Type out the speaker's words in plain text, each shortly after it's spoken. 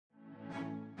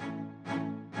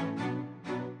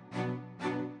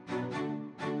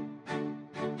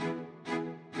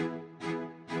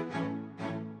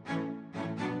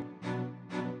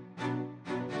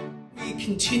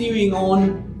continuing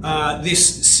on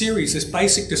this series, this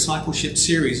basic discipleship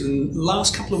series. And the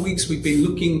last couple of weeks we've been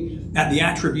looking at the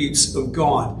attributes of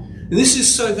God. And this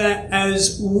is so that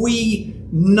as we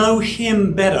know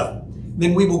Him better,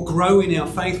 then we will grow in our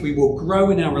faith, we will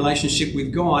grow in our relationship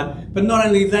with God. But not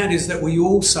only that, is that we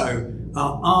also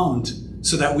are armed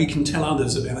so that we can tell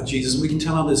others about Jesus, and we can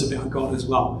tell others about God as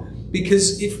well.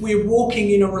 Because if we're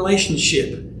walking in a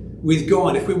relationship with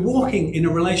God, if we're walking in a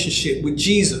relationship with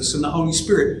Jesus and the Holy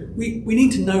Spirit, we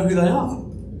need to know who they are.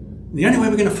 And the only way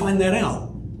we're going to find that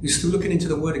out is through looking into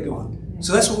the Word of God.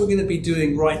 So that's what we're going to be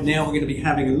doing right now. We're going to be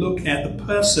having a look at the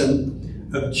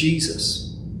person of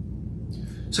Jesus.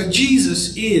 So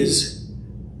Jesus is,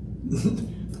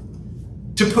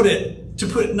 to put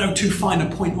it no too fine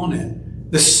a point on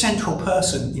it, the central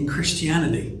person in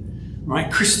Christianity.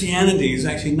 Right? Christianity is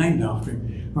actually named after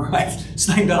him. Right? It's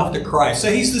named after Christ. So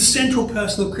he's the central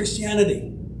person of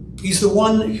Christianity. He's the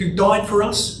one who died for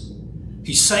us.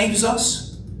 He saves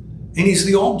us. And he's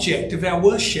the object of our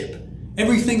worship.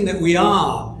 Everything that we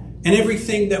are and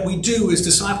everything that we do as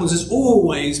disciples is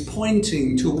always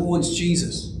pointing towards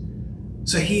Jesus.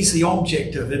 So he's the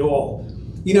object of it all.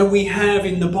 You know, we have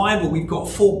in the Bible, we've got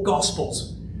 4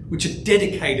 Gospels, which are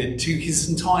dedicated to his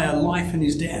entire life and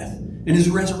his death and his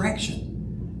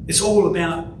resurrection. It's all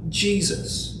about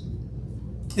Jesus.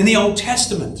 In the Old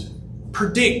Testament,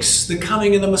 predicts the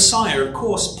coming of the Messiah, of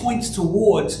course, points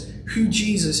towards who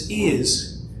Jesus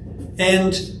is.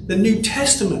 And the New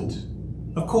Testament,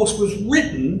 of course, was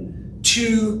written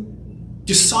to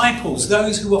disciples,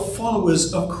 those who are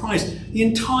followers of Christ. The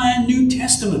entire New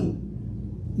Testament,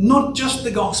 not just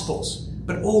the Gospels,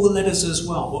 but all the letters as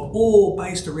well, were all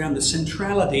based around the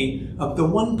centrality of the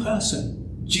one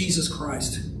person, Jesus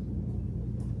Christ.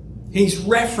 He's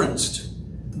referenced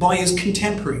by his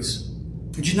contemporaries.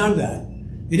 Did you know that?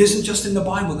 It isn't just in the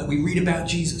Bible that we read about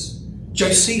Jesus.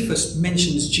 Josephus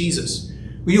mentions Jesus.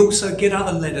 We also get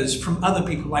other letters from other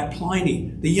people like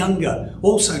Pliny the Younger,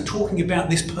 also talking about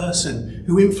this person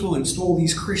who influenced all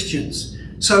these Christians.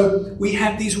 So we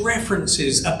have these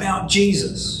references about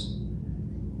Jesus.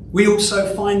 We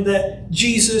also find that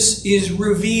Jesus is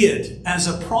revered as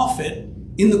a prophet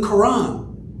in the Quran.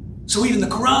 So even the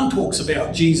Quran talks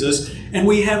about Jesus, and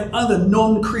we have other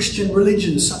non-Christian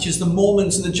religions such as the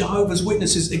Mormons and the Jehovah's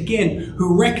Witnesses, again,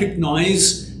 who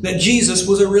recognize that Jesus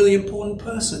was a really important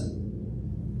person.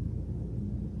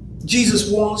 Jesus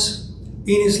was,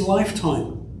 in his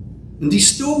lifetime, and he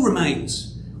still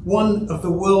remains, one of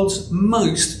the world's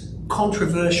most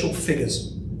controversial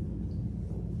figures.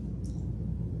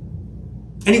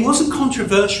 And he wasn't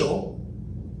controversial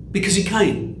because he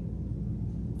came.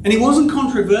 And he wasn't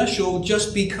controversial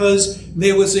just because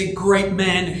there was a great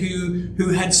man who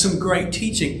had some great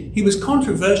teaching. He was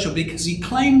controversial because he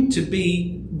claimed to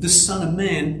be the Son of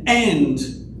Man and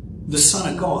the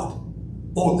Son of God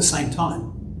all at the same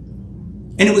time.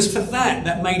 And it was for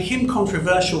that made him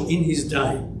controversial in his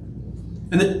day.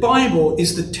 And the Bible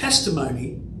is the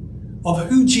testimony of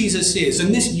who Jesus is,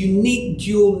 and this unique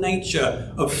dual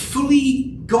nature of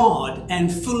fully God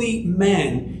and fully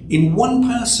man in one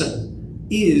person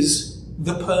is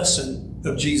the person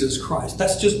of Jesus Christ.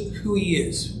 That's just who he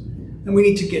is. And we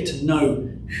need to get to know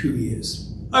who he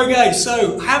is. Okay,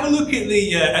 so have a look at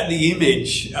the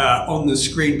image on the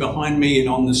screen behind me and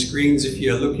on the screens if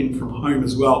you're looking from home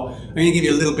as well. I'm going to give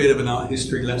you a little bit of an art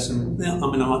history lesson. Now,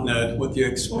 I'm an art nerd, what do you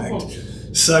expect?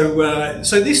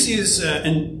 So this is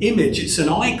an image, it's an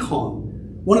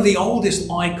icon, one of the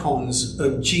oldest icons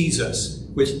of Jesus,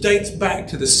 which dates back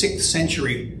to the 6th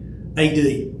century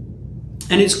AD.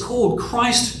 And it's called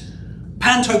Christ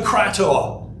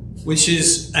Pantocrator, which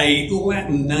is a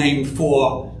Latin name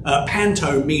for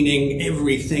panto, meaning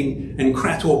everything, and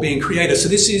krator being creator. So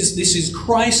this is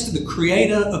Christ, the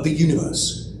creator of the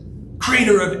universe,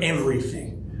 creator of everything.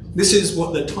 This is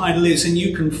what the title is, and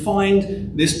you can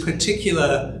find this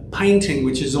particular painting,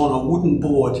 which is on a wooden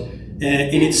board, and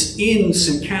it's in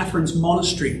St. Catherine's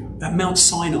Monastery at Mount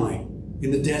Sinai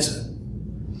in the desert.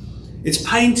 It's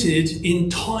painted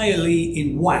entirely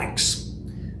in wax,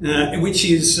 which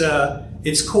is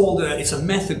it's a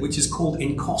method which is called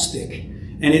encaustic,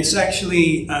 and it's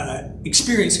actually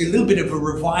experiencing a little bit of a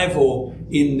revival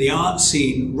in the art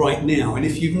scene right now. And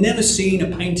if you've never seen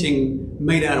a painting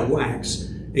made out of wax,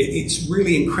 it's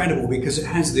really incredible because it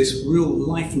has this real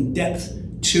life and depth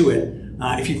to it.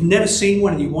 If you've never seen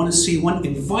one and you want to see one,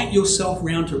 invite yourself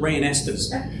round to Ray and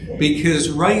Esther's, because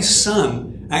Ray's son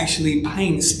actually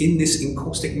paints in this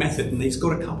encaustic method, and he's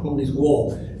got a couple on his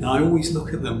wall, and I always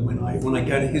look at them when I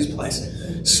go to his place.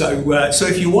 So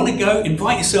if you want to go,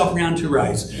 invite yourself round to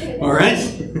Ray's. All right.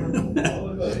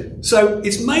 So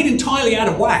it's made entirely out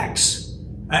of wax,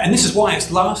 And this is why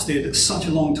it's lasted such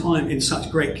a long time in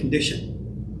such great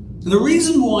condition. And the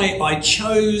reason why I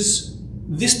chose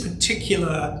this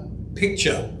particular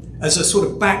picture as a sort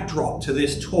of backdrop to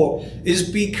this talk is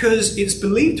because it's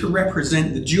believed to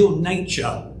represent the dual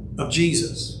nature of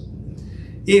Jesus.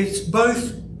 It's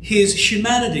both his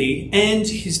humanity and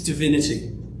his divinity.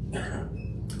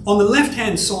 On the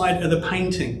left-hand side of the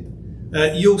painting,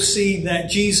 you'll see that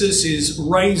Jesus is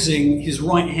raising his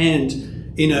right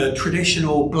hand in a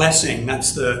traditional blessing.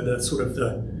 That's the sort of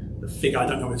the figure. I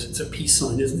don't know, it's a peace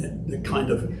sign, isn't it? The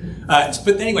kind of.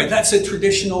 But anyway, that's a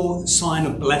traditional sign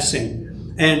of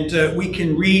blessing. And we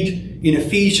can read in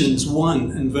Ephesians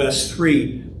 1 and verse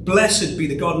 3, "Blessed be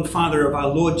the God and Father of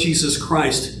our Lord Jesus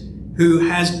Christ, who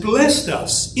has blessed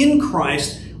us in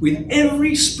Christ with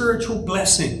every spiritual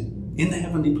blessing in the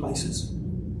heavenly places."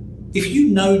 If you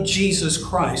know Jesus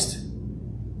Christ,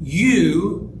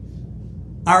 you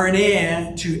are an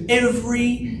heir to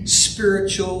every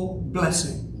spiritual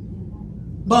blessing.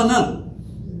 Bar none.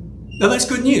 Now that's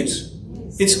good news.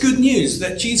 It's good news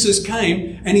that Jesus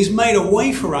came and he's made a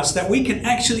way for us that we can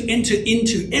actually enter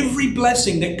into every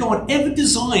blessing that God ever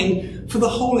designed for the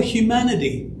whole of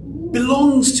humanity.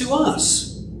 Belongs to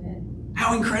us.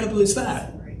 How incredible is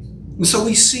that? And so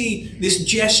we see this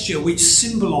gesture which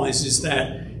symbolizes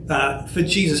that for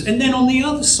Jesus. And then on the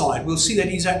other side, we'll see that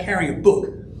he's carrying a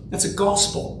book. That's a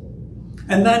gospel.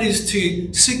 And that is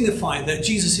to signify that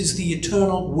Jesus is the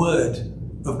eternal Word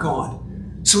of God.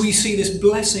 So we see this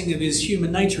blessing of his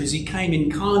human nature as he came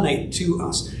incarnate to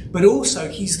us. But also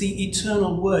he's the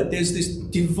eternal Word. There's this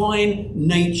divine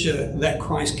nature that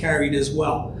Christ carried as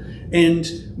well.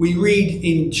 And we read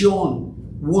in John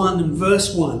 1 and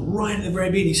verse 1, right at the very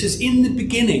beginning, he says, "In the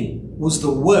beginning was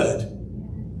the Word.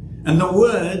 And the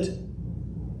Word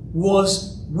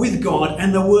was with God,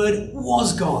 and the Word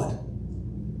was God."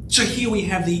 So here we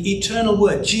have the eternal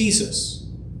Word, Jesus,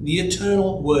 the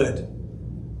eternal Word,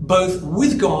 both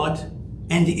with God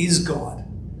and is God.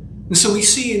 And so we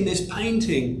see in this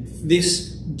painting this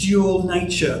dual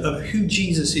nature of who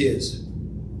Jesus is.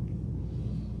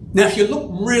 Now, if you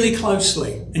look really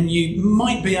closely, and you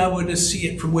might be able to see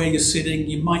it from where you're sitting,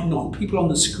 you might not. People on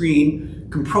the screen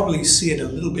can probably see it a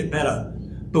little bit better.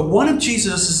 But one of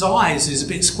Jesus' eyes is a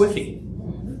bit squiffy,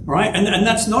 right? And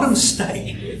that's not a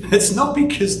mistake. It's not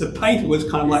because the painter was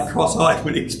kind of like cross-eyed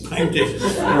when he was painting,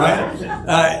 right?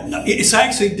 It's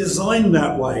actually designed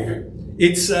that way.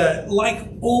 It's like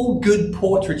all good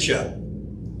portraiture.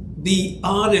 The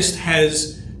artist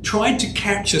has tried to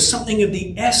capture something of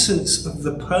the essence of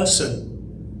the person.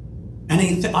 And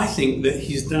I think that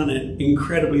he's done it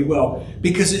incredibly well,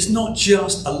 because it's not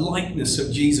just a likeness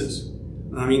of Jesus.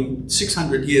 I mean,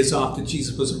 600 years after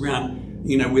Jesus was around,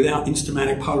 you know, without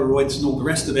Instamatic Polaroids and all the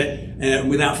rest of it, and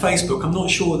without Facebook, I'm not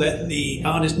sure that the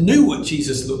artist knew what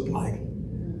Jesus looked like.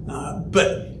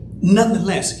 But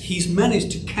nonetheless, he's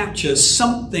managed to capture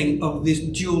something of this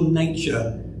dual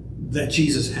nature that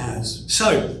Jesus has.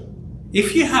 So,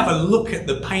 if you have a look at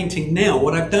the painting now,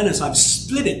 what I've done is I've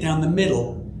split it down the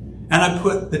middle, and I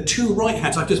put the two right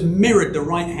hands. I've just mirrored the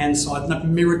right hand side and I've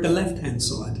mirrored the left hand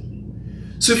side.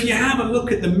 So if you have a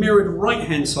look at the mirrored right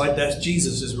hand side, that's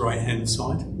Jesus' right hand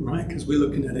side, right? Because we're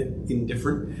looking at it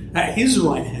indifferent. At his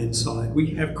right hand side,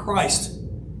 we have Christ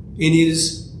in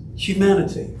his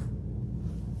humanity.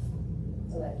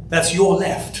 That's your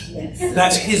left. Yes.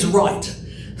 That's his right.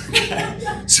 Okay?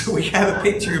 So we have a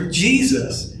picture of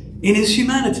Jesus in his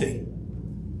humanity.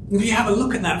 If you have a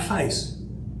look at that face,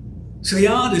 so the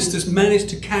artist has managed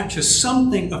to capture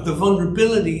something of the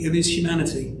vulnerability of his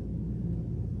humanity.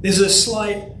 There's a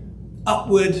slight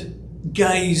upward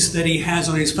gaze that he has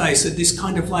on his face, that this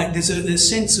kind of like, there's a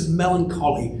sense of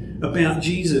melancholy about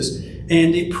Jesus,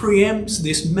 and it preempts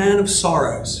this man of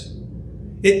sorrows.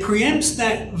 It preempts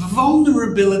that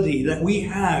vulnerability that we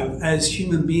have as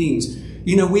human beings.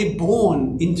 You know, we're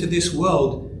born into this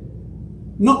world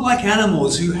not like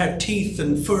animals who have teeth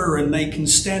and fur and they can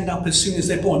stand up as soon as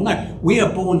they're born. No, we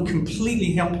are born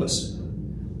completely helpless,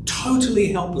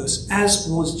 totally helpless, as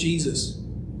was Jesus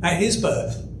at his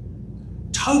birth.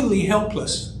 Totally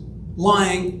helpless,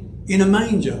 lying in a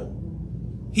manger.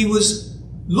 He was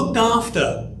looked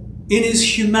after in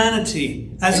his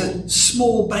humanity as a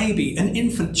small baby, an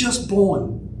infant just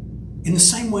born, in the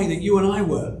same way that you and I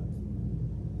were.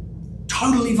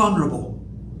 Totally vulnerable,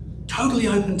 totally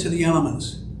open to the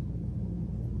elements.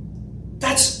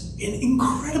 That's an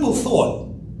incredible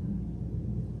thought.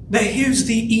 That here's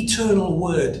the eternal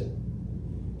Word.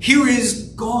 Here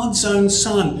is God's own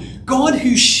Son. God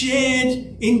who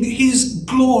shared in his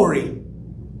glory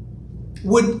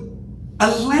would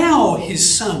allow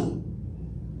his Son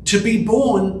to be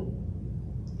born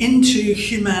into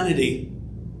humanity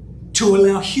to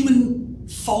allow human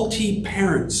faulty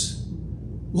parents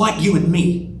like you and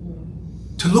me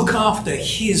to look after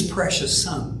his precious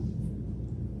son.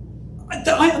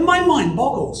 My mind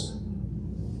boggles.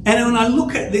 And when I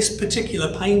look at this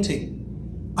particular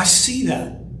painting, I see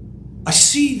that. I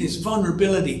see this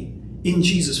vulnerability in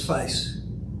Jesus' face.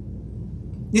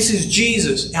 This is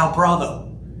Jesus, our brother.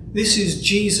 This is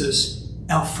Jesus,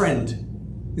 our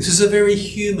friend. This is a very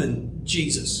human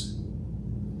Jesus.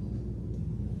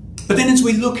 But then as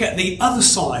we look at the other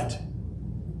side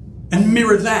and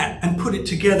mirror that and put it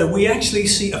together, we actually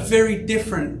see a very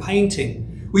different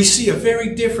painting. We see a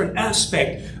very different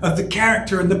aspect of the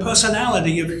character and the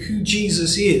personality of who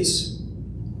Jesus is.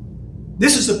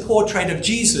 This is a portrait of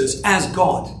Jesus as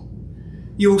God.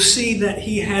 You will see that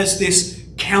he has this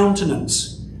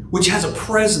countenance, which has a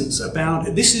presence about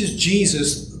it. This is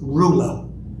Jesus, ruler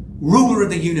of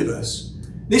the universe.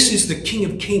 This is the King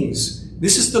of Kings.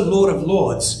 This is the Lord of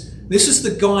Lords. This is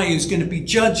the guy who's going to be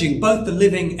judging both the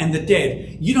living and the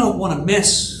dead. You don't want to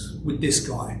mess with this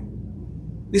guy.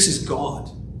 This is God.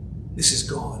 This is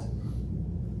God.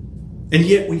 And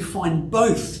yet we find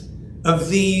both of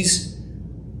these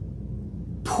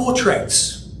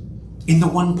portraits in the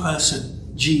one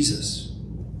person, Jesus.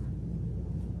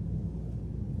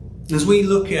 As we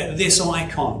look at this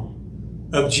icon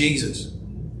of Jesus,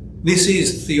 this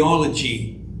is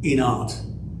theology in art,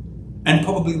 and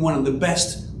probably one of the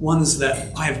best ones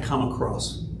that I have come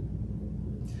across.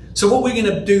 So what we're going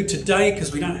to do today,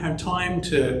 because we don't have time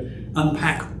to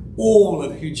unpack all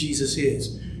of who Jesus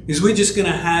is we're just going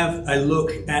to have a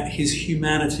look at his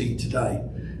humanity today.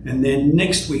 And then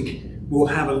next week, we'll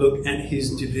have a look at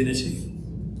his divinity.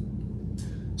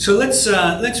 So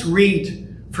let's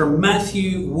read from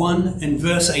Matthew 1 and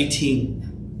verse 18.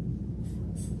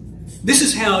 This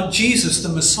is how Jesus the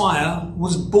Messiah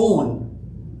was born.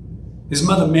 His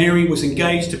mother Mary was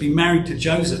engaged to be married to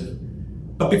Joseph.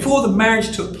 But before the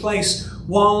marriage took place,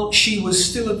 while she was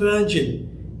still a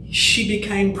virgin, she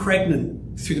became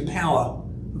pregnant through the power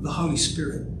of the Holy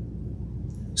Spirit.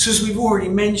 So as we've already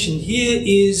mentioned, here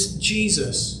is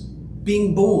Jesus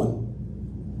being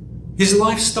born. His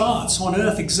life starts on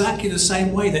earth exactly the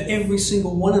same way that every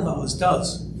single one of us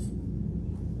does.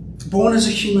 Born as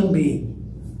a human being.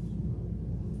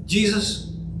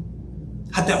 Jesus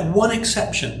had that one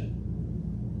exception,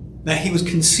 that he was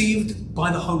conceived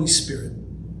by the Holy Spirit.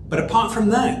 But apart from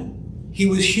that, he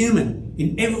was human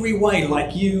in every way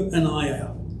like you and I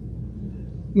are.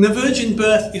 And the virgin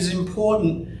birth is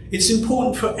important. It's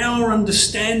important for our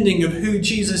understanding of who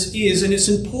Jesus is, and it's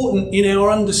important in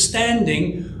our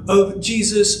understanding of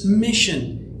Jesus'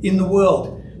 mission in the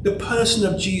world, the person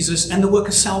of Jesus and the work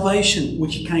of salvation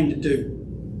which he came to do.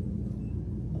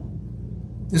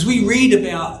 As we read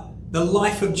about the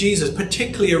life of Jesus,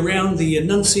 particularly around the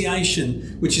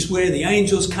Annunciation, which is where the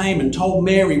angels came and told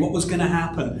Mary what was going to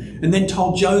happen, and then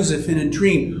told Joseph in a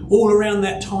dream, all around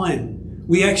that time,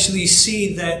 we actually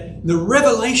see that the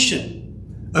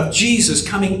revelation of Jesus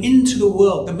coming into the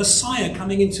world, the Messiah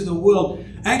coming into the world,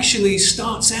 actually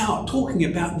starts out talking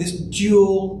about this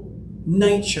dual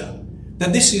nature,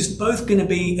 that this is both going to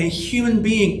be a human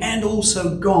being and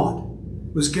also God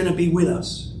was going to be with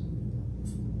us.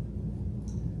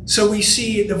 So we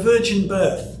see the virgin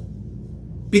birth,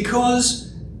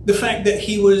 because the fact that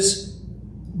he was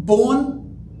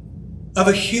born of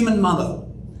a human mother,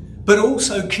 but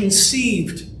also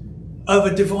conceived of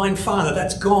a divine Father,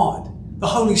 that's God, the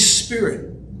Holy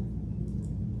Spirit,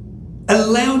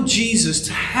 allowed Jesus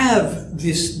to have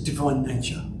this divine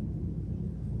nature,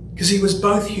 because he was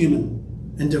both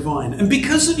human and divine. And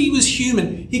because that he was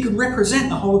human, he could represent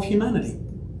the whole of humanity.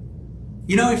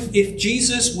 You know, if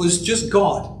Jesus was just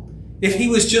God, if he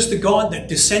was just a God that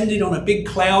descended on a big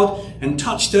cloud and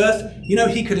touched earth, you know,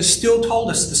 he could have still told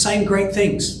us the same great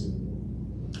things.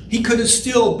 He could have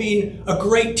still been a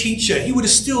great teacher. He would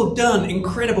have still done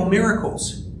incredible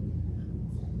miracles.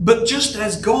 But just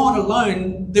as God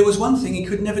alone, there was one thing he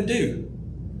could never do.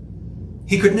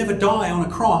 He could never die on a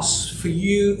cross for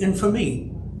you and for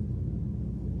me.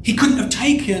 He couldn't have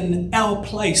taken our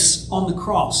place on the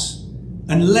cross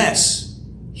unless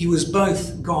he was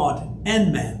both God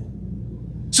and man.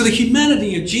 So the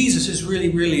humanity of Jesus is really,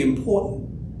 really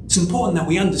important. It's important that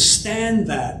we understand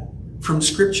that from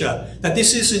Scripture, that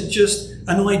this isn't just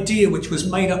an idea which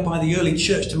was made up by the early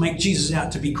church to make Jesus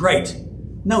out to be great.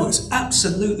 No, it's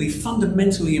absolutely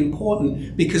fundamentally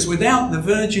important, because without the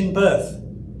virgin birth,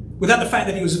 without the fact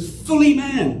that he was fully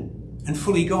man and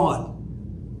fully God,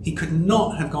 he could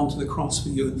not have gone to the cross for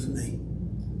you and for me.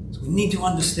 So we need to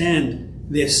understand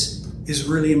this is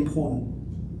really important.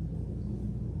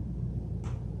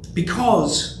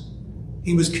 because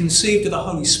he was conceived of the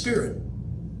Holy Spirit,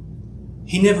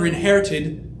 he never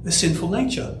inherited a sinful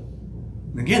nature.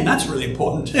 And again, that's really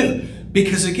important too.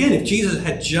 Because again, if Jesus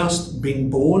had just been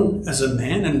born as a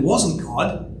man and wasn't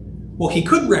God, well, he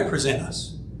could represent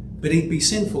us, but he'd be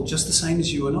sinful just the same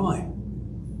as you and I.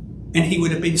 And he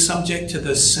would have been subject to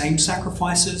the same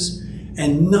sacrifices,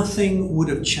 and nothing would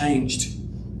have changed.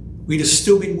 We'd have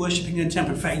still been worshipping in the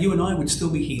temple. In fact, you and I would still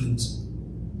be heathens.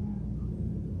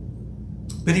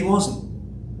 But he wasn't.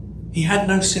 He had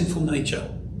no sinful nature,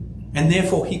 and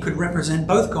therefore he could represent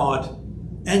both God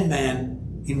and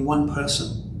man in one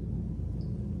person.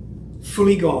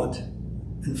 Fully God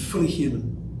and fully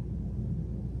human.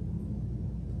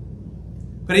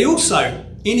 But he also,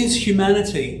 in his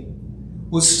humanity,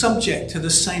 was subject to the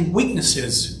same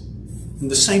weaknesses and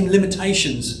the same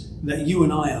limitations that you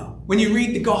and I are. When you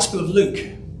read the Gospel of Luke,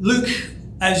 Luke,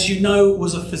 as you know,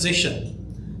 was a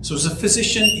physician. So as a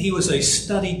physician, he was a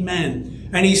studied man.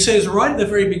 And he says right at the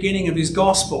very beginning of his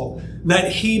Gospel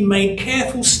that he made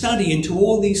careful study into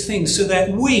all these things so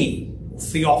that we,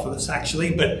 Theophilus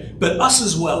actually, but us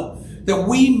as well, that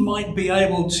we might be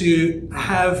able to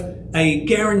have a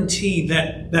guarantee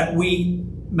that we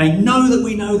may know that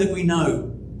we know that we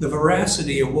know the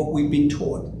veracity of what we've been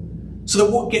taught. So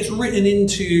that what gets written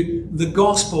into the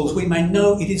Gospels, we may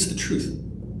know it is the truth.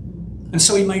 And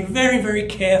so he made very, very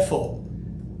careful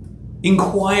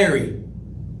inquiry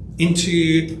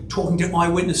into talking to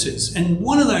eyewitnesses. And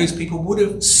one of those people would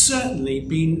have certainly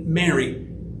been Mary,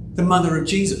 the mother of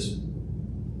Jesus.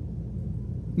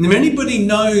 And if anybody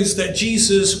knows that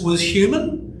Jesus was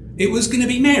human, it was going to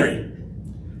be Mary.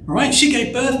 All right? She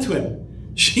gave birth to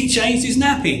him. She changed his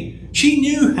nappy. She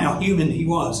knew how human he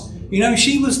was. You know,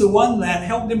 she was the one that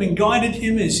helped him and guided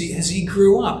him as he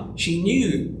grew up. She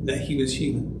knew that he was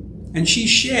human. And she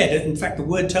shared it. In fact, the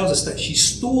word tells us that she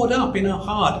stored up in her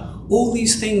heart all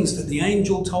these things that the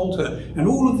angel told her and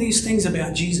all of these things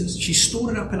about Jesus. She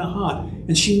stored it up in her heart.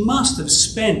 And she must have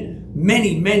spent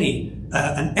many,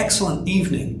 an excellent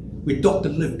evening with Dr.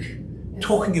 Luke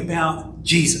talking about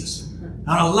Jesus. And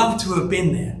I love to have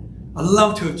been there. I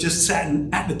love to have just sat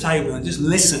at the table and just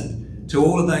listened to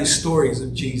all of those stories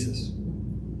of Jesus.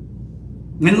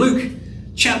 In Luke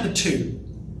chapter 2,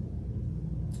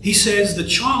 he says the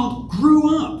child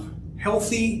grew up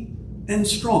healthy and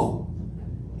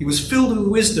strong. He was filled with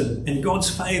wisdom and God's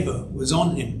favor was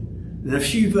on him. And a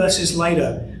few verses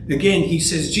later, again, he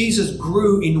says Jesus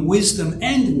grew in wisdom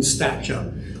and in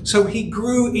stature. So he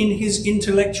grew in his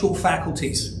intellectual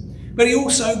faculties, but he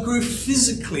also grew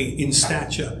physically in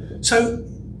stature. So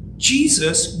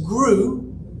Jesus grew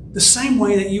the same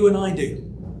way that you and I do.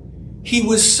 He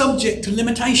was subject to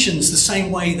limitations the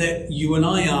same way that you and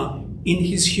I are in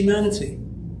his humanity.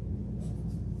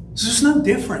 So it's no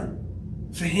different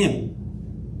for him.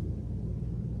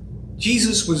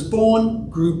 Jesus was born,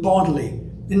 grew bodily,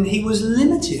 and he was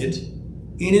limited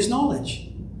in his knowledge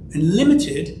and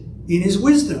limited in his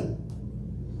wisdom.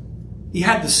 He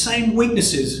had the same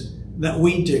weaknesses that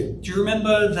we do. Do you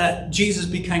remember that Jesus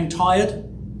became tired?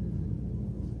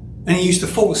 And he used to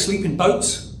fall asleep in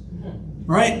boats,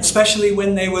 right? Especially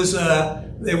when there was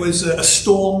a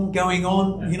storm going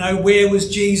on. You know, where was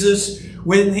Jesus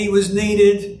when he was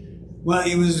needed? Well,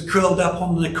 he was curled up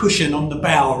on the cushion on the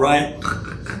bow, right?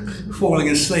 Falling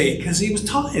asleep because he was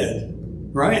tired,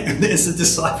 right? And there's the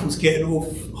disciples getting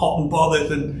all hot and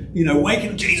bothered and, you know,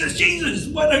 waking up, Jesus,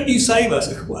 why don't you save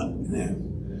us? Well, you know,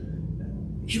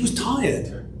 he was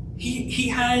tired. He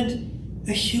had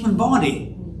a human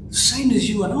body, same as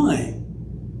you and I.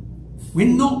 We're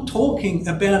not talking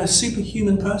about a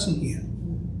superhuman person here.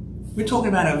 We're talking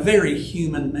about a very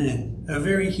human man, a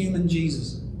very human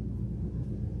Jesus.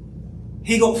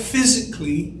 He got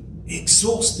physically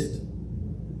exhausted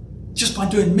just by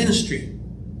doing ministry.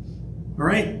 All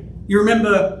right? You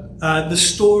remember the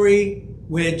story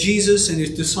where Jesus and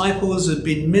his disciples had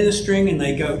been ministering and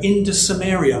they go into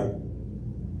Samaria.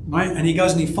 Right? And he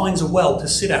goes and he finds a well to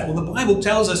sit at. Well, the Bible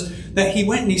tells us that he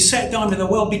went and he sat down in the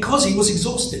well because he was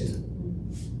exhausted.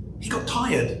 He got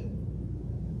tired.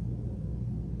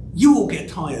 You all get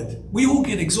tired. We all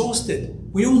get exhausted.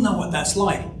 We all know what that's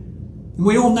like. And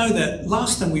we all know that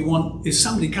last thing we want is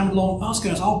somebody coming along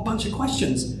asking us a whole bunch of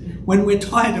questions when we're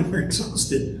tired and we're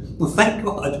exhausted. Well, thank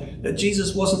God that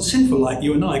Jesus wasn't sinful like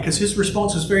you and I, because his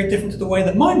response was very different to the way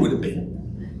that mine would have been.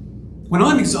 When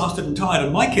I'm exhausted and tired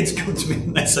and my kids come to me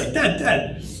and they say,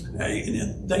 Dad,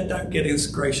 they don't get as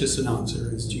gracious an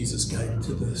answer as Jesus gave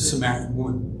to the Samaritan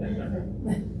woman.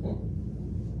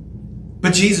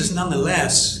 But Jesus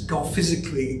nonetheless got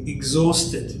physically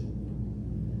exhausted.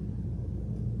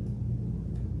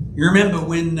 You remember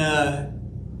when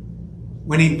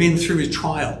when he'd been through his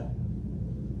trial,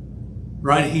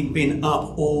 right? He'd been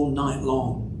up all night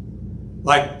long,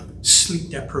 like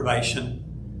sleep deprivation.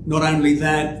 Not only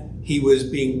that, he was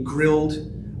being grilled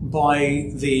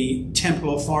by the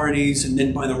temple authorities and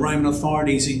then by the Roman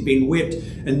authorities. He'd been whipped,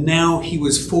 and now he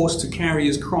was forced to carry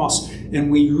his cross.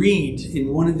 And we read in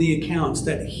one of the accounts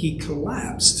that he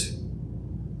collapsed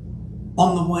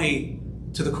on the way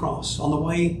to the cross, on the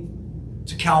way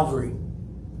to Calvary,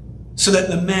 so that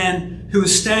the man who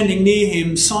was standing near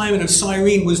him, Simon of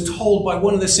Cyrene, was told by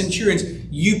one of the centurions,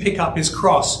 "You pick up his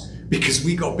cross, because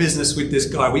we got business with this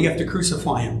guy. We have to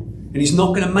crucify him, and he's not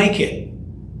going to make it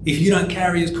if you don't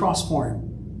carry his cross for him."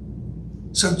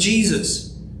 So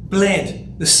Jesus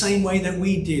bled the same way that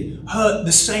we did, hurt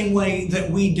the same way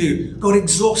that we do, got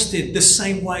exhausted the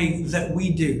same way that we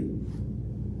do.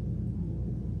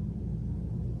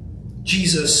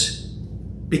 Jesus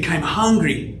became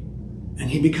hungry and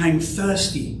he became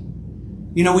thirsty.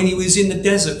 You know, when he was in the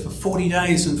desert for 40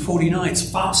 days and 40 nights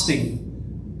fasting,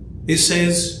 it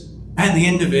says at the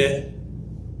end of it,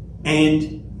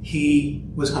 and he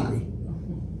was hungry.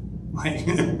 Right?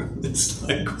 It's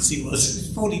like, of course he was.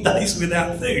 40 days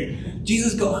without food.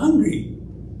 Jesus got hungry.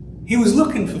 He was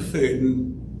looking for food,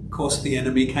 and of course the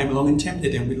enemy came along and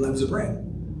tempted him with loaves of bread.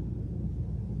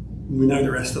 And we know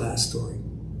the rest of that story.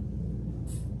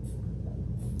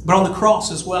 But on the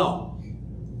cross as well,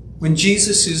 when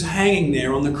Jesus is hanging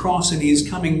there on the cross and he is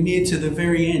coming near to the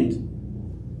very end,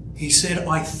 he said,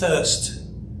 "I thirst."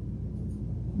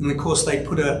 And of course they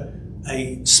put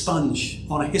a sponge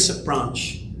on a hyssop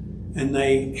branch and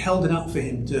they held it up for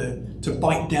him to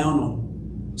bite down on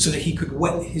so that he could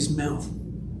wet his mouth.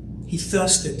 He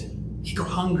thirsted. He got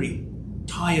hungry,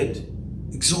 tired,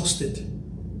 exhausted.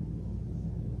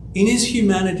 In his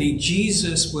humanity,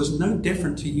 Jesus was no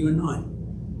different to you and I.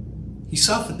 He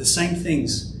suffered the same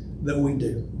things that we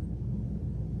do.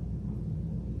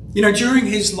 You know, during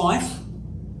his life,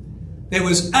 there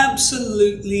was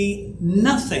absolutely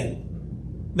nothing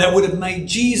that would have made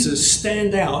Jesus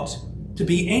stand out to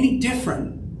be any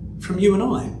different from you and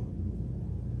I.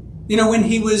 You know, when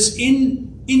he was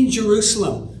in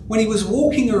Jerusalem, when he was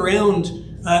walking around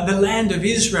the land of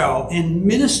Israel and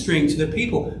ministering to the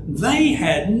people, they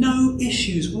had no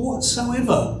issues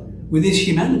whatsoever with his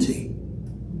humanity.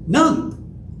 None.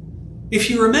 If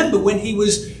you remember when he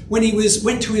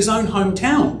went to his own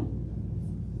hometown,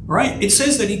 right? It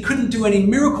says that he couldn't do any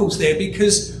miracles there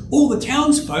because all the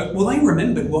townsfolk, well, they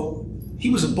remembered what he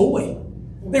was a boy.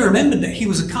 They remembered that he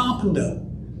was a carpenter.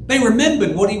 They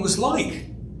remembered what he was like.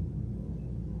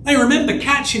 They remember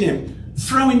catching him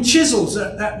throwing chisels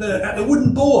at the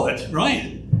wooden board,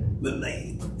 right? But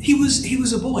he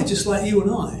was a boy just like you and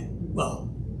I. Well,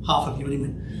 half of you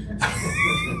anyway.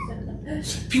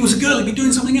 If he was a girl, he'd be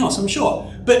doing something else, I'm sure.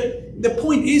 But the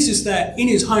point is that in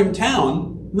his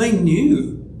hometown, they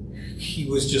knew he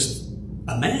was just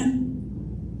a man.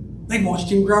 They watched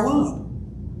him grow up.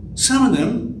 Some of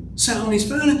them sat on his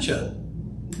furniture.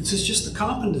 This is just the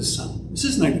carpenter's son. This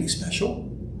is nobody special.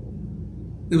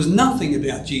 There was nothing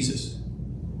about Jesus,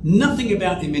 nothing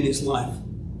about him in his life,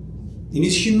 in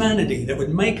his humanity, that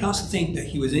would make us think that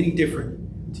he was any different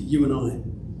to you and I.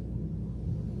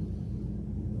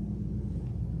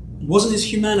 It wasn't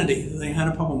his humanity that they had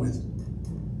a problem with.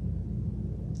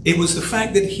 It was the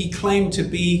fact that he claimed to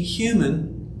be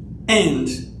human and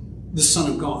the Son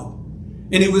of God.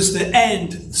 And it was the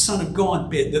 "and Son of God"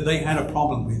 bit that they had a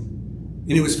problem with.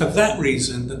 And it was for that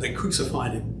reason that they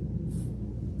crucified him.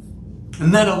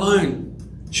 And that alone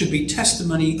should be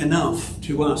testimony enough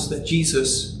to us that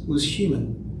Jesus was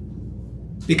human.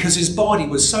 Because his body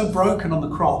was so broken on the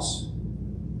cross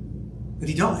that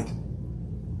he died.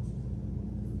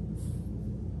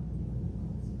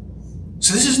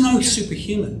 So this is no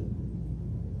superhuman.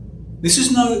 This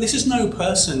is no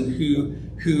person who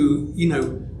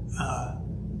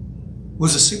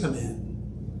was a Superman.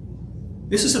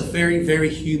 This is a very, very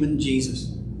human Jesus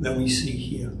that we see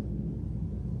here.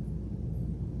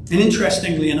 And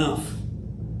interestingly enough,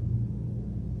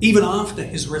 even after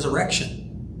his resurrection,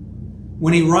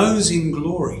 when he rose in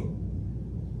glory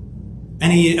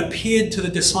and he appeared to the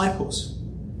disciples,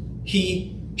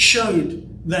 he showed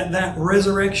that that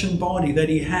resurrection body that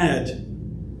he had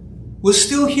was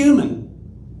still human.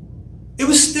 It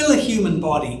was still a human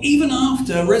body, even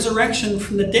after resurrection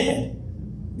from the dead.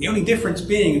 The only difference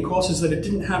being, of course, is that it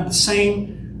didn't have the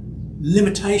same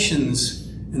limitations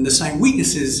and the same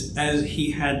weaknesses as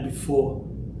he had before.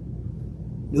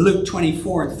 In Luke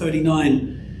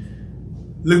 24:39,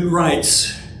 Luke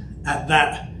writes, at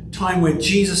that time where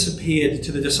Jesus appeared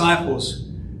to the disciples,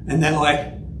 and they're like,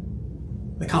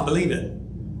 they can't believe it.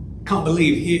 Can't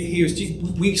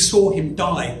believe we saw him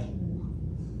die.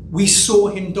 We saw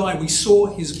him die. We saw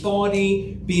his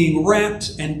body being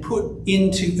wrapped and put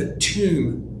into a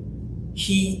tomb.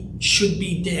 He should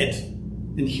be dead.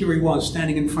 And here he was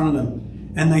standing in front of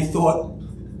them. And they thought,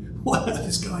 what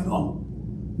is going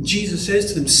on? And Jesus says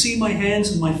to them, see my hands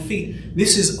and my feet.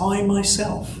 This is I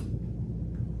myself.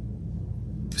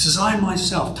 This is I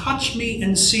myself. Touch me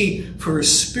and see, for a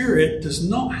spirit does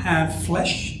not have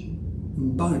flesh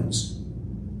and bones.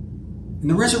 In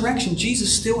the resurrection,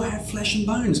 Jesus still had flesh and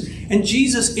bones. And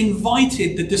Jesus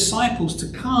invited the disciples to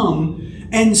come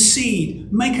and see,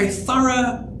 make a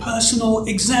thorough personal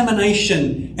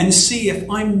examination and see if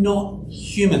I'm not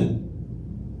human.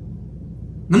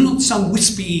 I'm not some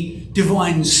wispy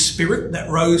divine spirit that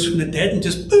rose from the dead and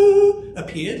just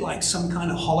appeared like some kind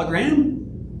of hologram.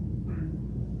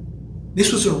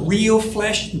 This was a real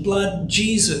flesh and blood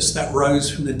Jesus that rose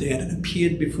from the dead and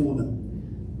appeared before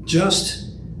them, just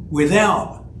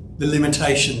without the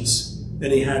limitations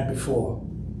that he had before.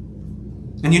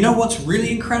 And you know what's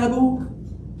really incredible?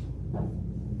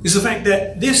 Is the fact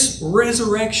that this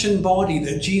resurrection body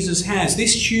that Jesus has,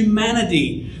 this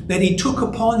humanity that he took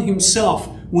upon himself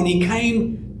when he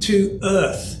came to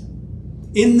earth,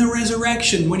 in the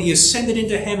resurrection, when he ascended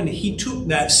into heaven, he took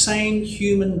that same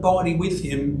human body with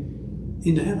him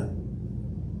into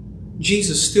heaven.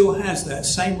 Jesus still has that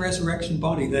same resurrection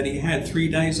body that he had 3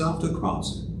 days after the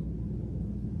cross.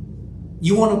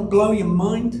 You want to blow your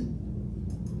mind?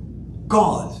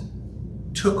 God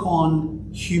took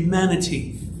on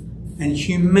humanity, and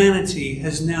humanity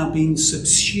has now been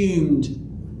subsumed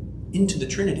into the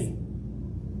Trinity.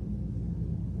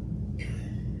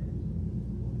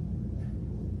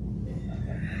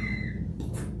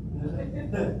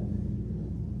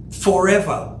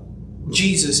 Forever,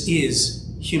 Jesus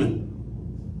is human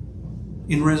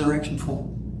in resurrection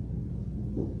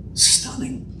form.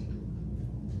 Stunning.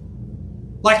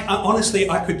 Like, honestly,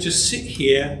 I could just sit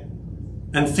here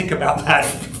and think about that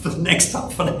for the next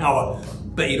half an hour,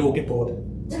 but you'd all get bored.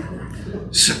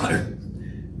 So,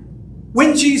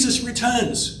 when Jesus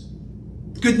returns,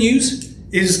 good news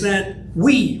is that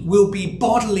we will be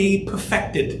bodily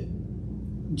perfected,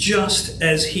 just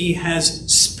as he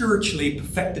has spiritually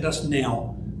perfected us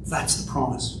now. That's the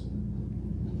promise.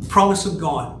 The promise of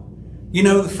God. You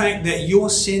know, the fact that your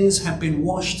sins have been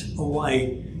washed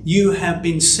away. You have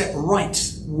been set right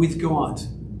with God.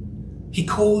 He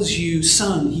calls you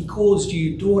son. He calls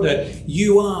you daughter.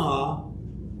 You are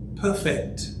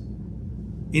perfect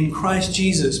in Christ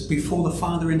Jesus before the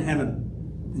Father in heaven.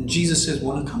 And Jesus says,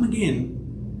 when I come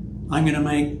again, I'm going to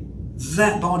make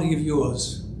that body of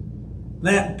yours,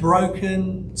 that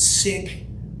broken, sick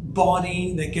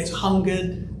body that gets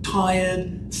hungered,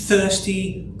 tired,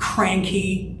 thirsty,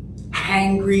 cranky,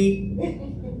 hangry,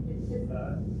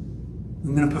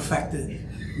 I'm going to perfect it.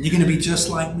 You're going to be just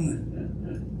like me.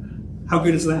 How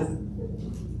good is that?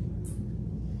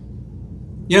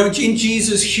 You know, in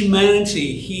Jesus'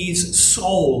 humanity, his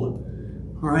soul,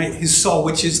 all right, his soul,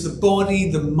 which is the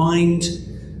body, the mind,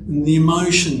 and the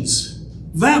emotions,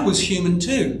 that was human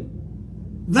too.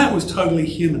 That was totally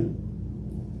human.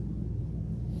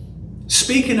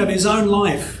 Speaking of his own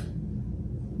life,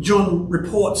 John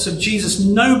reports of Jesus,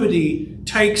 nobody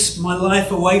takes my life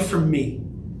away from me,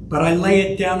 but I lay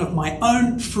it down of my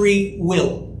own free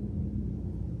will.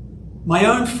 My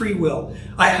own free will.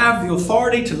 I have the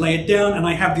authority to lay it down, and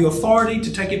I have the authority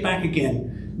to take it back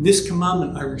again. This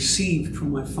commandment I received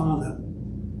from my Father.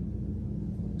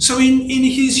 So in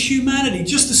his humanity,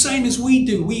 just the same as we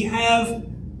do, we have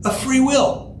a free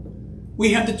will.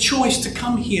 We have the choice to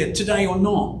come here today or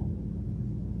not.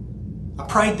 I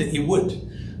prayed that you would,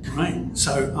 right?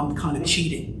 So I'm kind of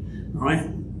cheating, right?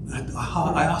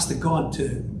 I asked the God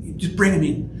to just bring him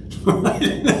in.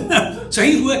 So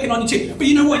he's working on you too. But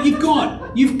you know what? You've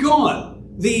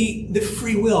got the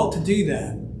free will to do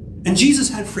that. And Jesus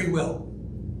had free will.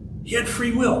 He had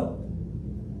free will.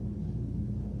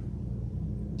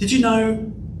 Did you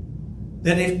know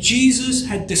that if Jesus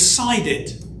had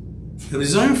decided of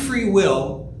his own free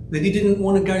will that he didn't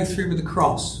want to go through with the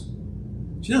cross,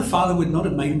 do you know the Father would not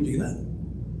have made him do that?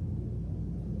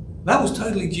 That was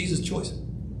totally Jesus' choice.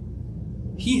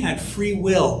 He had free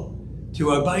will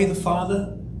to obey the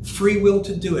Father, free will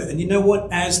to do it. And you know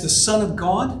what? As the Son of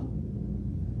God,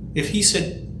 if he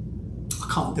said, I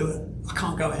can't do it, I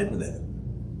can't go ahead with it,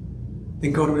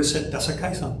 then God would have said, that's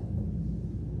okay, son.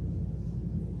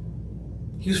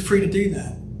 He was free to do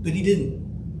that, but he didn't.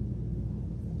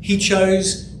 He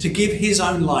chose to give his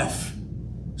own life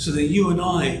so that you and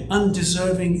I,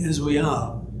 undeserving as we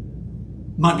are,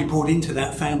 might be brought into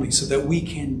that family so that we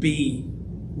can be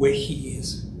where he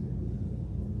is.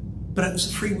 but it was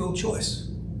a free will choice.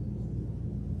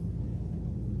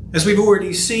 As we've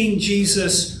already seen,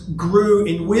 Jesus grew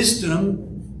in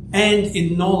wisdom and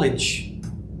in knowledge.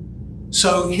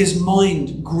 So his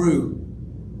mind grew.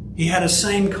 He had the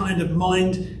same kind of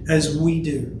mind as we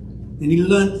do. And he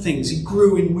learnt things. He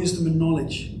grew in wisdom and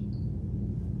knowledge.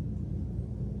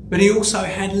 But he also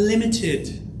had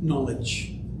limited knowledge.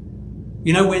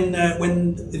 You know, when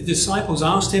the disciples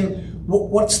asked him,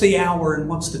 what's the hour and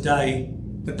what's the day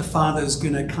that the Father's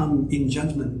going to come in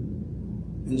judgment?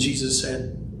 And Jesus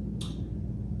said,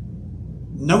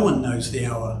 no one knows the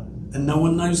hour and no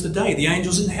one knows the day. The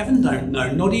angels in heaven don't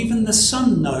know. Not even the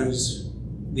Son knows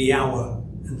the hour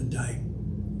and the day.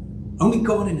 Only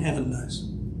God in heaven knows.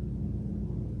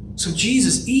 So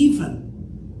Jesus,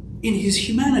 even in his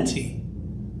humanity,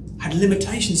 had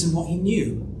limitations in what he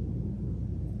knew.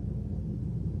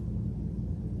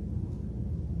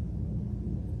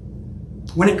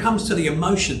 When it comes to the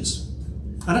emotions,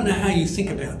 I don't know how you think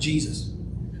about Jesus,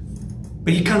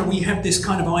 but we have this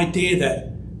kind of idea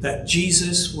that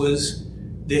Jesus was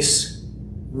this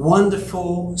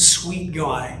wonderful, sweet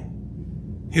guy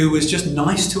who was just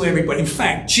nice to everybody. In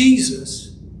fact,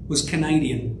 Jesus was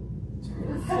Canadian.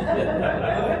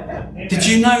 Did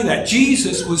you know that?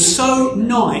 Jesus was so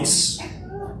nice,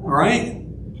 right?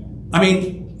 I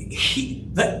mean,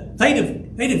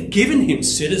 they'd have given him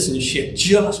citizenship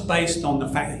just based on the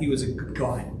fact that he was a good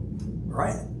guy,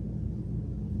 right?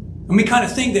 And we kind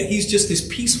of think that he's just this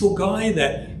peaceful guy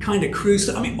that kind of cruised.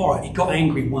 I mean, all right, he got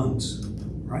angry once,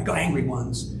 right? Got angry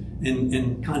once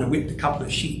and kind of whipped a couple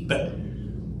of sheep. But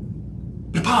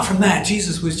apart from that,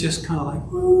 Jesus was just kind of like,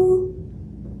 woo,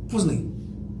 wasn't he?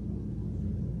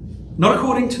 Not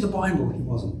according to the Bible, he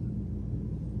wasn't.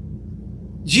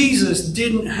 Jesus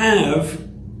didn't have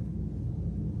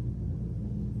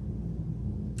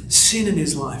sin in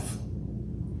his life.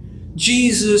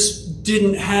 Jesus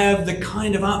didn't have the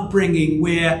kind of upbringing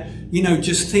where,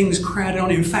 just things crowded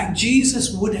on him. In fact,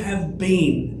 Jesus would have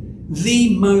been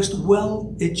the most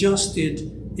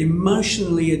well-adjusted,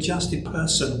 emotionally adjusted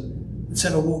person that's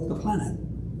ever walked the planet.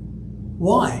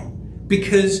 Why?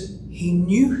 Because he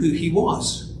knew who he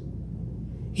was.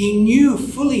 He knew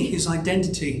fully his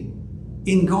identity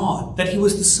in God, that he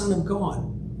was the Son of God,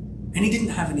 and he didn't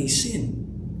have any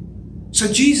sin. So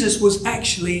Jesus was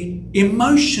actually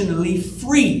emotionally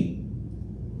free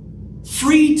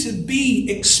to be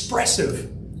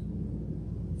expressive.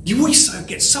 We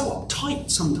get so uptight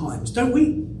sometimes, don't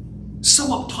we? So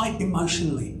uptight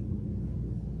emotionally.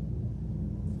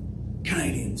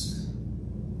 Canadians.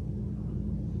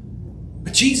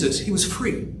 But Jesus, he was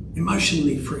free,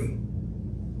 emotionally free.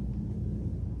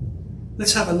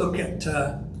 Let's have a look at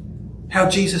how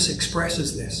Jesus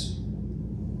expresses this.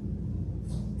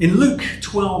 In Luke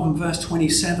 12 and verse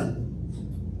 27,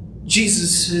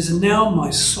 Jesus says, "Now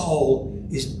my soul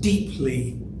is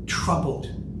deeply troubled."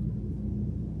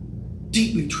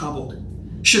 Deeply troubled.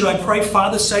 "Should I pray,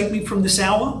 Father, save me from this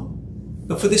hour?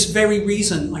 But for this very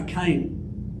reason I came."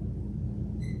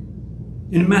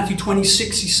 In Matthew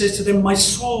 26, he says to them, "My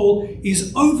soul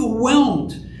is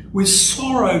overwhelmed with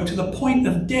sorrow to the point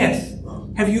of death."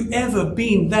 Have you ever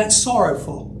been that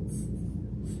sorrowful?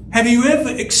 Have you ever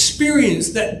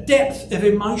experienced that depth of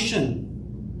emotion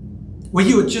where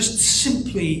you are just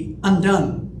simply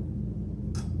undone?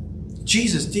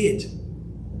 Jesus did.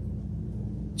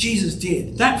 Jesus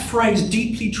did. That phrase,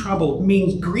 deeply troubled,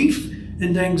 means grief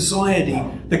and anxiety,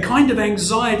 the kind of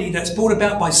anxiety that's brought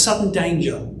about by sudden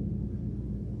danger.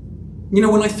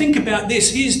 When I think about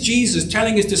this, here's Jesus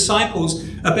telling his disciples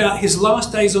about his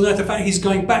last days on earth, the fact he's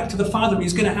going back to the Father and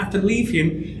he's going to have to leave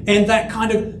him, and that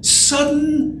kind of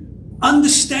sudden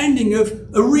understanding of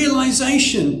a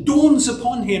realization dawns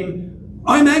upon him,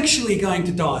 I'm actually going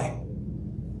to die.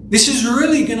 This is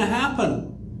really going to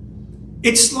happen.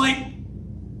 It's like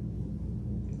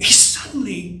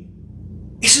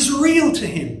this is real to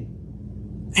him,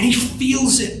 and he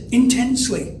feels it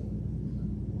intensely.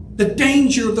 The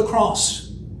danger of the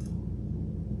cross,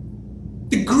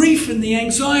 the grief and the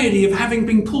anxiety of having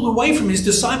been pulled away from his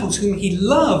disciples whom he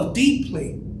loved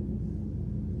deeply.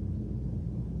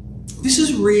 This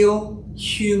is real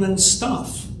human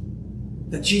stuff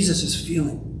that Jesus is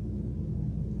feeling.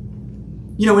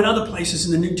 In other places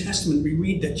in the New Testament, we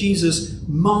read that Jesus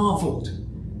marveled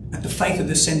at the faith of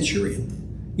the centurion.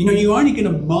 You're only going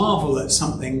to marvel at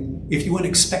something if you weren't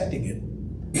expecting it.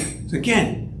 So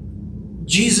again,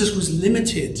 Jesus was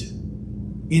limited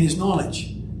in his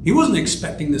knowledge. He wasn't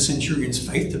expecting the centurion's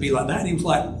faith to be like that. And he was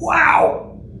like,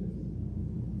 wow,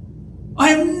 I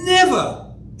have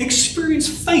never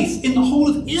experienced faith in the whole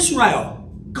of Israel,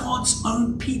 God's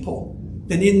own people,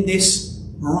 than in this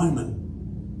Roman.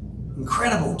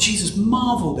 Incredible. Jesus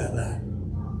marveled at that.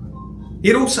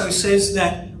 It also says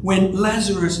that when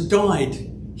Lazarus died,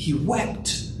 he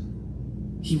wept.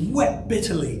 He wept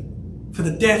bitterly for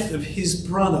the death of his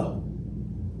brother.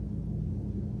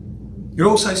 It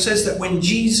also says that when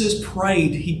Jesus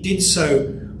prayed, he did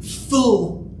so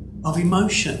full of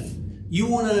emotion. You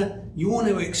want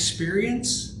to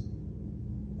experience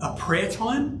a prayer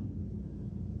time?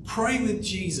 Pray with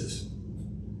Jesus.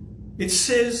 It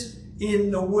says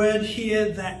in the word here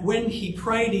that when he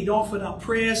prayed, he'd offered up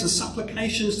prayers and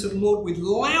supplications to the Lord with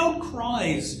loud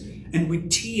cries and with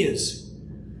tears.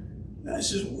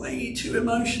 That's just way too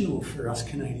emotional for us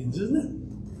Canadians, isn't it?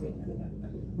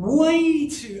 Way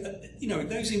too,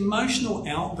 those emotional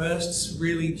outbursts,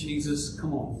 really, Jesus,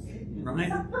 come on,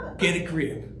 right? Get a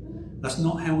grip. That's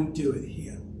not how we do it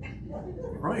here,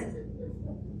 right?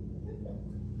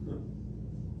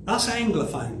 Us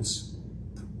Anglophones,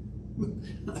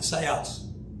 I say us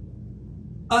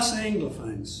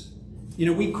Anglophones,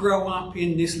 we grow up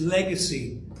in this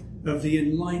legacy of the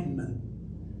Enlightenment,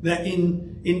 that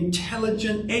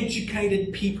intelligent,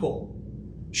 educated people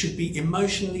should be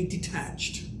emotionally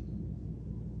detached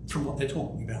from what they're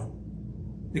talking about,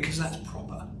 because that's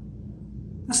proper.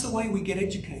 That's the way we get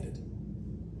educated.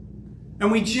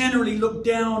 And we generally look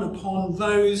down upon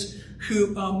those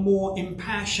who are more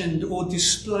impassioned or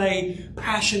display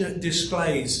passionate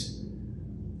displays.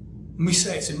 And we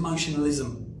say it's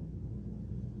emotionalism.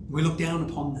 We look down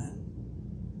upon that.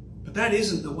 But that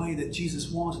isn't the way that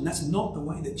Jesus was, and that's not the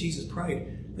way that Jesus prayed.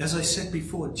 As I said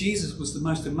before, Jesus was the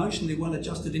most emotionally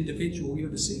well-adjusted individual we've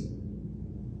ever seen.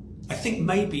 I think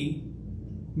maybe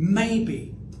we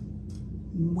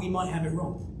might have it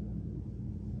wrong.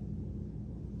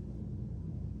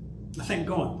 I thank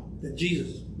God that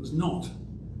Jesus was not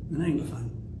an Anglophone.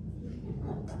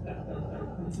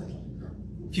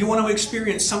 If you want to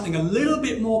experience something a little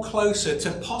bit more closer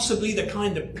to possibly the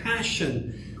kind of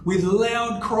passion with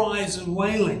loud cries and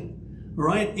wailing,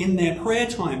 right, in their prayer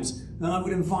times, then I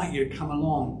would invite you to come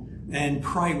along and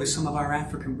pray with some of our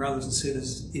African brothers and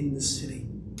sisters in the city.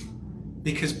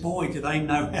 Because boy, do they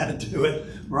know how to do it,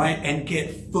 right? And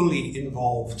get fully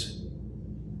involved.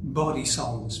 Body,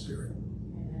 soul, and spirit.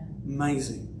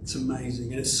 Amazing. It's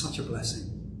amazing. And it's such a blessing.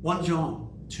 1 John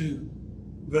 2,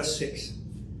 verse 6.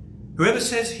 Whoever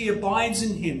says he abides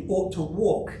in him ought to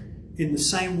walk in the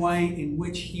same way in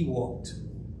which he walked.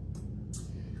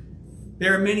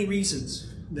 There are many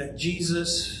reasons that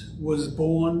Jesus was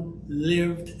born,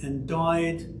 lived, and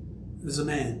died as a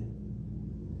man.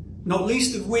 Not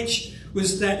least of which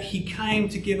was that he came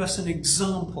to give us an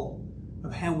example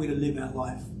of how we're to live our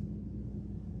life.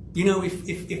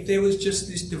 If there was just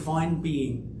this divine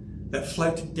being that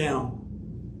floated down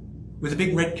with a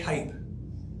big red cape,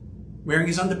 wearing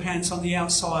his underpants on the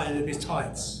outside of his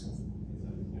tights,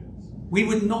 we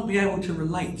would not be able to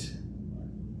relate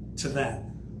to that.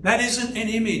 That isn't an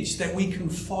image that we can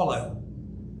follow.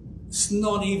 It's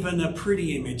not even a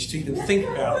pretty image to even think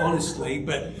about, honestly.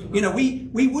 But,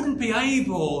 we wouldn't be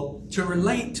able to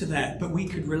relate to that, but we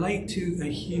could relate to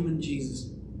a human Jesus.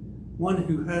 One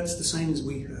who hurts the same as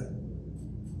we hurt.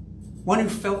 One who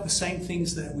felt the same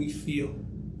things that we feel.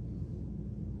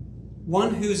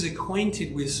 One who is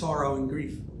acquainted with sorrow and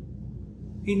grief.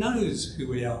 He knows who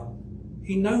we are.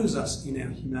 He knows us in our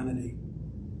humanity.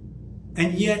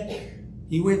 And yet,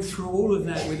 he went through all of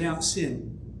that without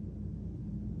sin.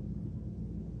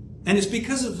 And it's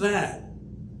because of that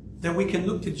we can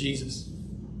look to Jesus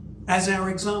as our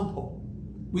example.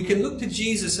 We can look to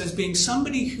Jesus as being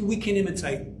somebody who we can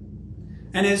imitate.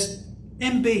 And as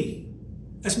MB,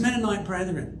 as Mennonite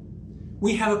brethren,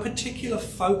 we have a particular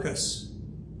focus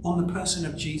on the person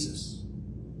of Jesus.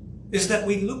 Is that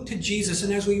we look to Jesus,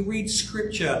 and as we read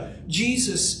Scripture,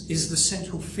 Jesus is the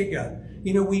central figure.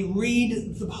 We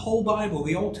read the whole Bible,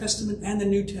 the Old Testament and the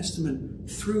New Testament,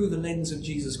 through the lens of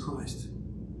Jesus Christ.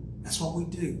 That's what we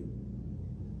do.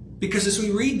 Because as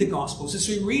we read the Gospels, as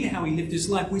we read how he lived his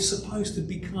life, we're supposed to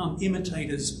become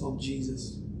imitators of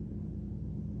Jesus.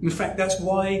 In fact, that's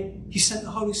why he sent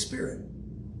the Holy Spirit,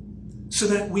 so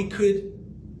that we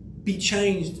could be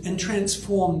changed and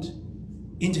transformed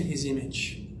into his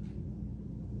image.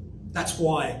 That's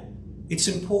why it's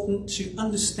important to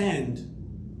understand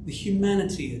the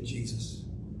humanity of Jesus.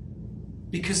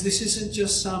 Because this isn't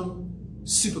just some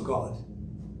super God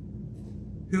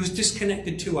who is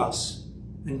disconnected to us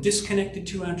and disconnected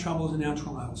to our troubles and our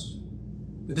trials.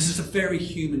 But this is a very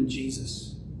human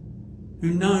Jesus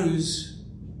who knows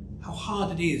how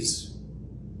hard it is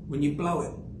when you blow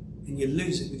it and you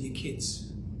lose it with your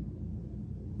kids.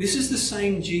 This is the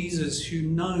same Jesus who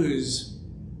knows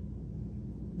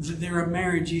that there are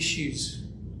marriage issues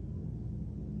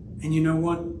And you know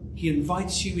what? He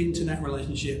invites you into that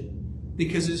relationship.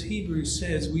 Because as Hebrews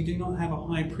says, we do not have a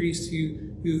high priest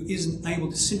who isn't able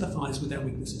to sympathize with our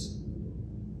weaknesses.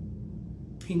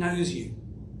 He knows you.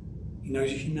 He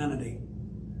knows your humanity.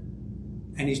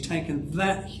 And he's taken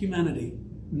that humanity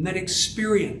and that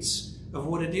experience of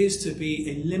what it is to be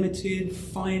a limited,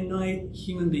 finite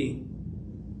human being.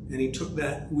 And he took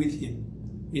that with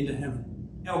him into heaven.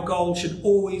 Our goal should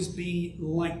always be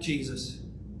like Jesus,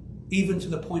 even to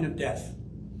the point of death,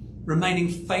 remaining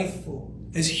faithful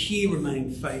as he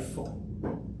remained faithful,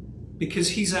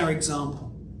 because he's our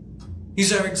example.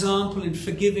 He's our example in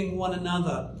forgiving one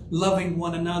another, loving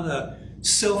one another,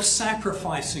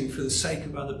 self-sacrificing for the sake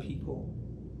of other people.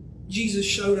 Jesus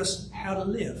showed us how to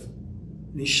live,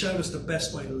 and he showed us the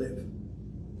best way to live.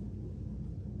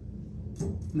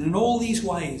 And in all these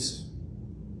ways,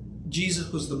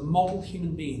 Jesus was the model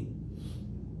human being,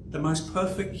 the most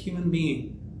perfect human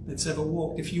being that's ever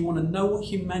walked. If you want to know what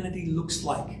humanity looks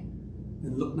like,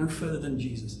 then look no further than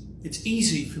Jesus. It's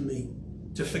easy for me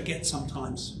to forget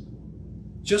sometimes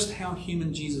just how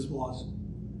human Jesus was.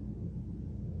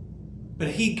 But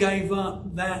he gave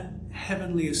up that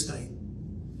heavenly estate.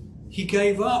 He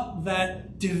gave up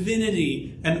that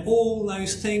divinity and all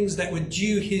those things that were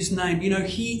due his name. You know,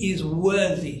 he is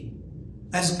worthy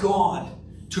as God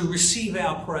to receive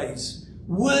our praise,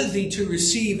 worthy to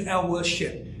receive our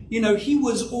worship. You know, he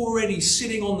was already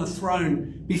sitting on the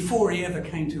throne before he ever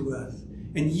came to earth.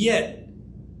 And yet,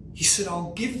 he said,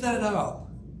 I'll give that up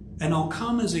and I'll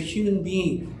come as a human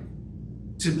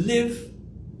being to live,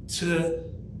 to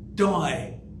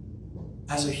die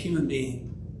as a human being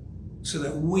so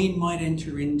that we might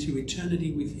enter into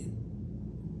eternity with him.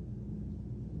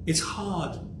 It's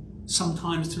hard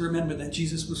sometimes to remember that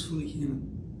Jesus was fully human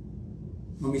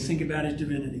when we think about his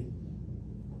divinity.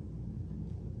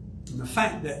 And the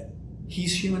fact that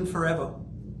he's human forever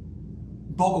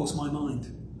boggles my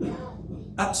mind.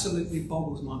 Absolutely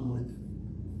boggles my mind.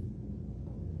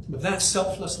 But that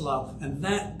selfless love and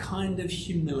that kind of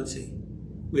humility,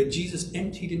 where Jesus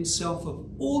emptied himself of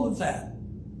all of that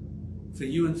for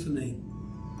you and for me,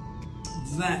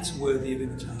 that's worthy of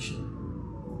imitation.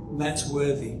 That's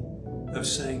worthy of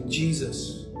saying,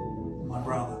 Jesus, my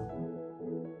brother.